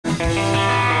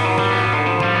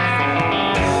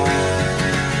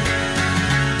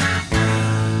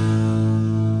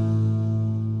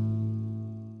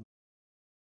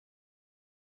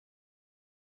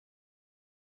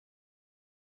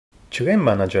Chilean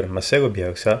manager Marcelo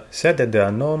Bielsa said that there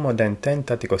are no more than 10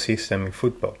 tactical systems in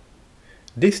football.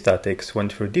 These tactics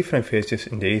went through different phases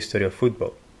in the history of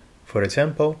football. For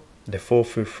example, the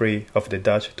 4-3-3 of the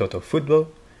Dutch total football,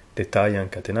 the Italian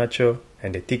catenaccio,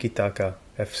 and the tiki-taka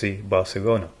FC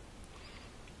Barcelona.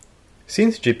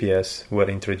 Since GPS were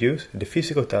introduced, the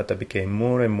physical data became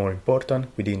more and more important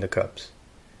within the clubs.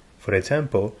 For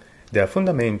example, they are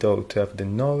fundamental to have the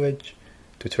knowledge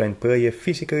to train players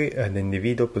physically at the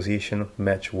individual position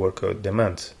match workload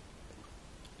demands.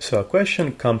 So a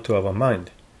question comes to our mind.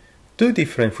 Do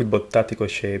different football tactical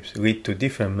shapes lead to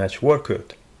different match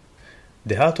workload?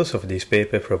 The authors of this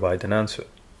paper provide an answer.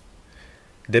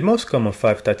 The most common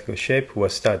 5 tactical shapes were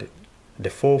studied: the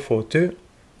 4-4-2,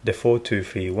 the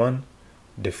 4-2-3-1,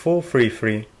 the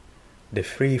 4-3-3, the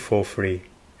 3-4-3,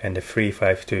 and the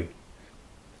 3-5-2.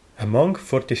 Among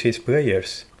 46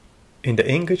 players in the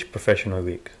English Professional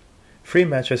League, 3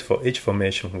 matches for each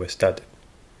formation were studied.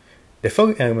 The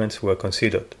following elements were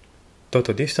considered: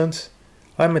 total distance,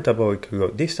 high metabolic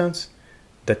rate distance,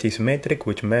 that is metric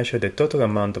which measures the total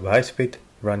amount of high speed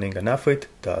running an athlete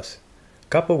does,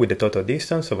 coupled with the total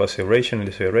distance of acceleration and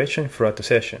deceleration throughout the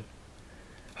session.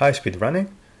 High speed running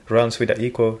runs with an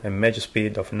equal and measure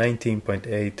speed of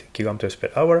 19.8 km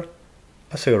per hour,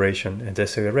 acceleration and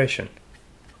deceleration.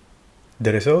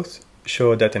 The results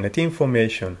show that in a team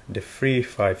formation, the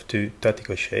 3-5-2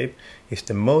 tactical shape is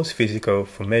the most physical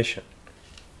formation.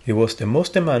 It was the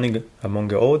most demanding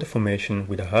among all the formations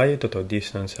with a higher total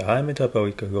distance, a high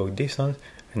metabolic rate distance,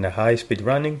 and a high speed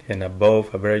running and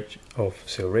above average of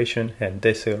acceleration and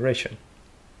deceleration.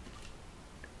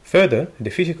 Further,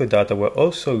 the physical data will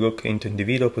also look into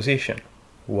individual position: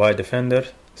 wide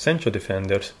defenders, central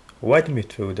defenders, wide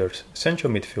midfielders,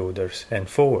 central midfielders, and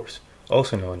forwards,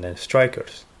 also known as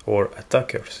strikers or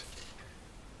attackers.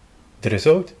 The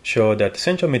result showed that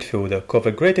central midfielder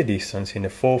covered greater distance in the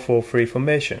 4-4-3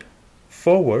 formation.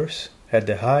 Forwards had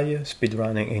the higher speed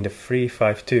running in the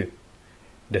 3-5-2.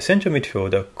 The central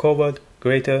midfielder covered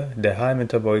greater the high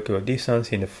metabolic rate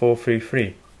distance in the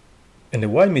 4-3-3. And the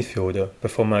wide midfielder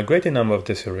performed a greater number of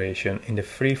deceleration in the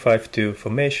 3-5-2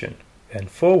 formation,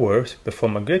 and forwards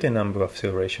performed a greater number of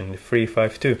acceleration in the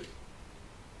 3-5-2.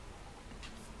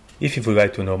 If you would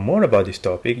like to know more about this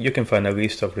topic, you can find a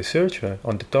list of researchers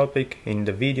on the topic in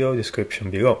the video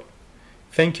description below.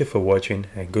 Thank you for watching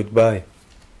and goodbye.